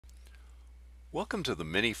Welcome to the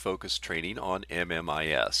mini-focus training on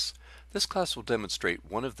MMIS. This class will demonstrate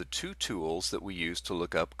one of the two tools that we use to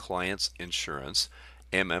look up clients' insurance,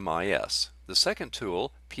 MMIS. The second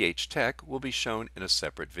tool, PH-Tech, will be shown in a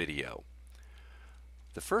separate video.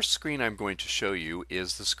 The first screen I'm going to show you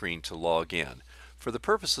is the screen to log in. For the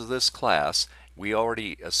purpose of this class, we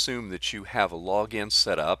already assume that you have a login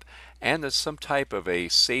set up and there's some type of a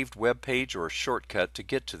saved web page or shortcut to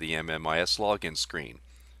get to the MMIS login screen.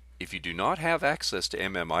 If you do not have access to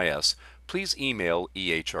MMIS, please email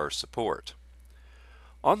EHR support.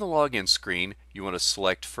 On the login screen, you want to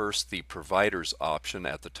select first the Providers option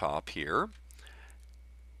at the top here.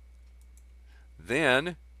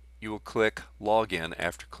 Then you will click Login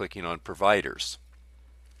after clicking on Providers.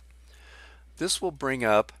 This will bring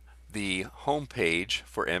up the home page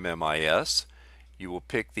for MMIS. You will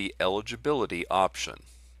pick the Eligibility option.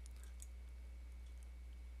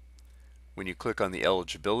 When you click on the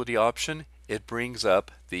eligibility option, it brings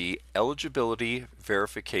up the eligibility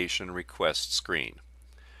verification request screen.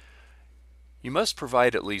 You must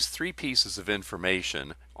provide at least 3 pieces of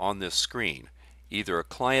information on this screen, either a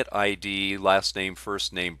client ID, last name,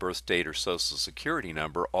 first name, birth date, or social security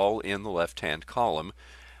number, all in the left-hand column.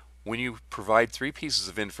 When you provide 3 pieces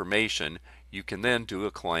of information, you can then do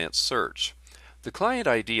a client search. The client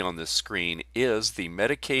ID on this screen is the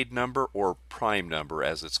Medicaid number, or prime number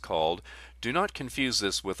as it's called. Do not confuse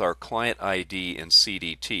this with our client ID in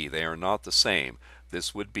CDT. They are not the same.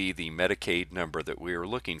 This would be the Medicaid number that we are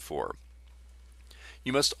looking for.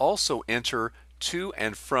 You must also enter to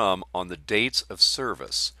and from on the dates of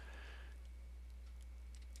service.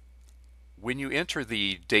 When you enter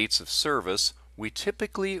the dates of service, we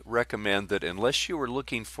typically recommend that unless you are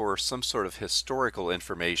looking for some sort of historical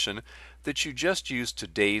information, that you just use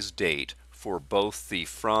today's date for both the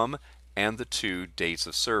from and the to dates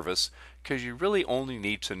of service, because you really only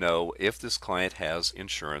need to know if this client has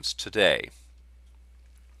insurance today.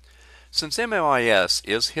 Since MMIS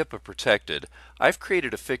is HIPAA protected, I've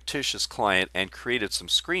created a fictitious client and created some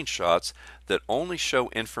screenshots that only show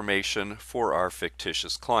information for our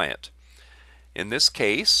fictitious client. In this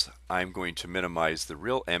case, I'm going to minimize the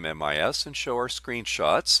real MMIS and show our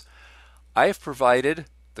screenshots. I have provided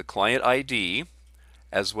the client ID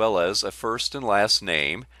as well as a first and last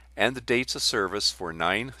name and the dates of service for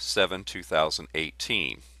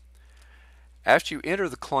 9/7/2018. After you enter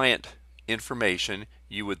the client information,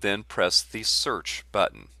 you would then press the search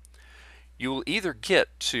button. You will either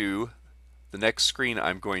get to the next screen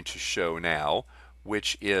I'm going to show now,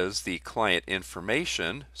 which is the client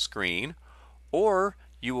information screen, or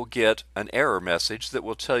you will get an error message that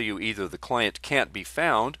will tell you either the client can't be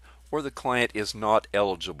found or the client is not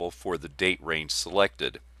eligible for the date range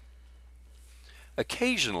selected.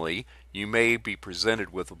 Occasionally, you may be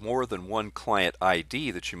presented with more than one client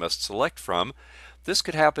ID that you must select from. This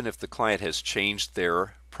could happen if the client has changed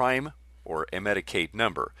their prime or a Medicaid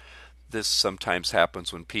number. This sometimes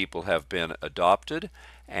happens when people have been adopted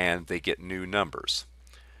and they get new numbers.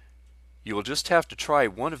 You will just have to try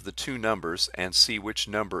one of the 2 numbers and see which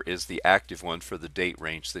number is the active one for the date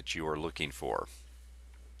range that you are looking for.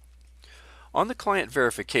 On the client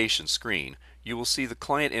verification screen, you will see the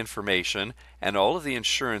client information and all of the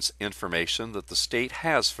insurance information that the state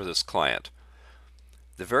has for this client.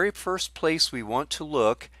 The very first place we want to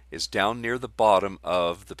look is down near the bottom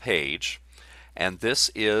of the page, and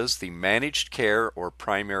this is the managed care or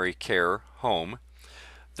primary care home.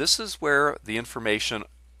 This is where the information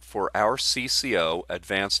for our CCO,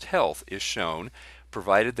 Advanced Health, is shown,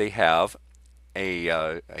 provided they have a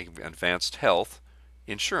Advanced Health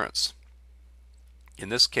insurance. In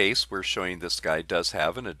this case, we're showing this guy does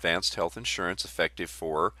have an Advanced Health insurance effective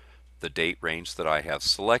for the date range that I have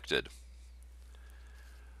selected.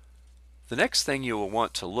 The next thing you will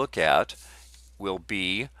want to look at will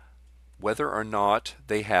be whether or not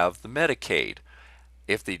they have the Medicaid.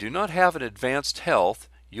 If they do not have an Advanced Health,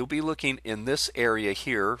 you'll be looking in this area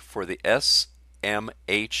here for the SMHS,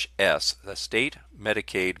 the State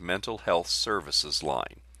Medicaid Mental Health Services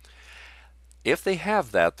line. If they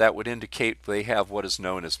have that, that would indicate they have what is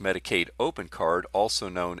known as Medicaid Open Card, also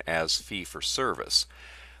known as fee-for-service.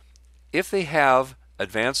 If they have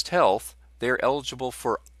Advanced Health, they're eligible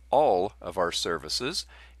for all of our services.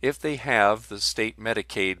 If they have the State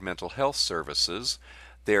Medicaid Mental Health Services,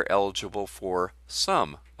 they're eligible for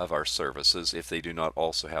some of our services if they do not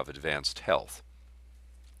also have Advanced Health.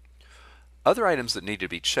 Other items that need to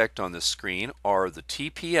be checked on this screen are the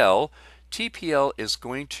TPL. TPL is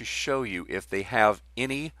going to show you if they have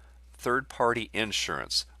any third-party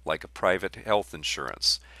insurance, like a private health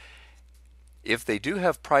insurance. If they do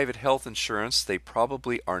have private health insurance, they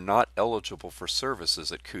probably are not eligible for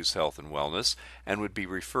services at Coos Health and Wellness and would be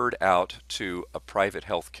referred out to a private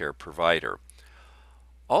healthcare provider.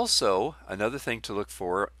 Also, another thing to look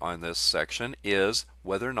for on this section is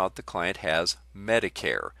whether or not the client has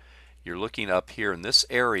Medicare. You're looking up here in this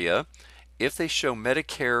area. If they show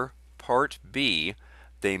Medicare Part B,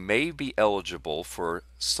 they may be eligible for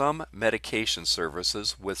some medication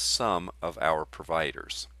services with some of our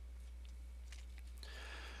providers.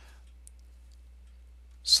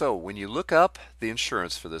 So when you look up the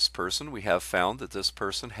insurance for this person, we have found that this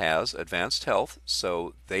person has advanced health,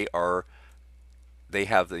 so they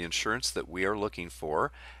have the insurance that we are looking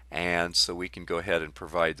for, and so we can go ahead and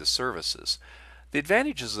provide the services. The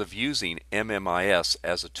advantages of using MMIS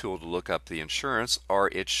as a tool to look up the insurance are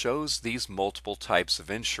it shows these multiple types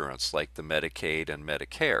of insurance like the Medicaid and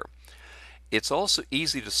Medicare. It's also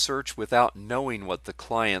easy to search without knowing what the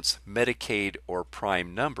client's Medicaid or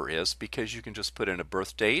prime number is, because you can just put in a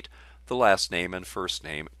birth date, the last name, and first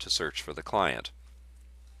name to search for the client.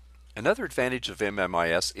 Another advantage of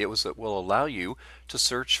MMIS is it will allow you to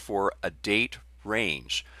search for a date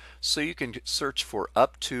range. So you can search for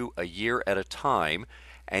up to a year at a time,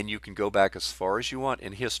 and you can go back as far as you want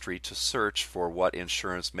in history to search for what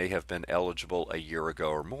insurance may have been eligible a year ago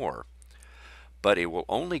or more. But it will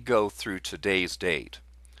only go through today's date.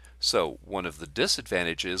 So one of the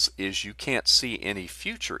disadvantages is you can't see any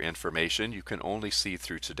future information. You can only see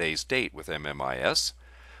through today's date with MMIS.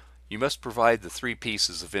 You must provide the 3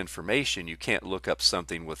 pieces of information. You can't look up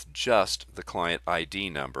something with just the client ID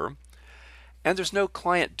number. And there's no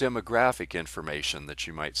client demographic information that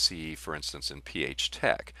you might see, for instance, in PH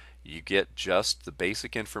Tech. You get just the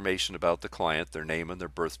basic information about the client, their name and their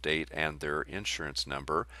birth date and their insurance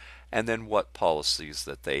number, and then what policies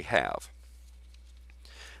that they have.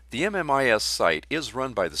 The MMIS site is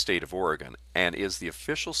run by the state of Oregon and is the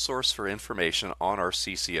official source for information on our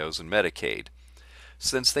CCOs and Medicaid.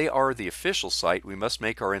 Since they are the official site, we must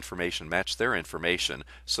make our information match their information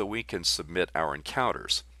so we can submit our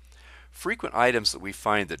encounters. Frequent items that we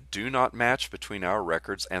find that do not match between our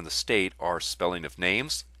records and the state are spelling of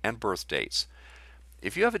names and birth dates.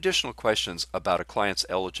 If you have additional questions about a client's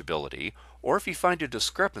eligibility, or if you find a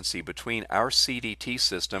discrepancy between our CDT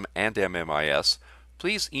system and MMIS,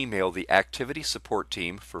 please email the Activity Support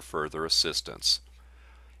Team for further assistance.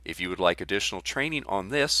 If you would like additional training on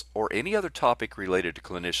this or any other topic related to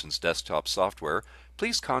clinicians' desktop software,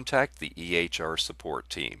 please contact the EHR support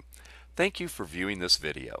team. Thank you for viewing this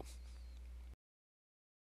video.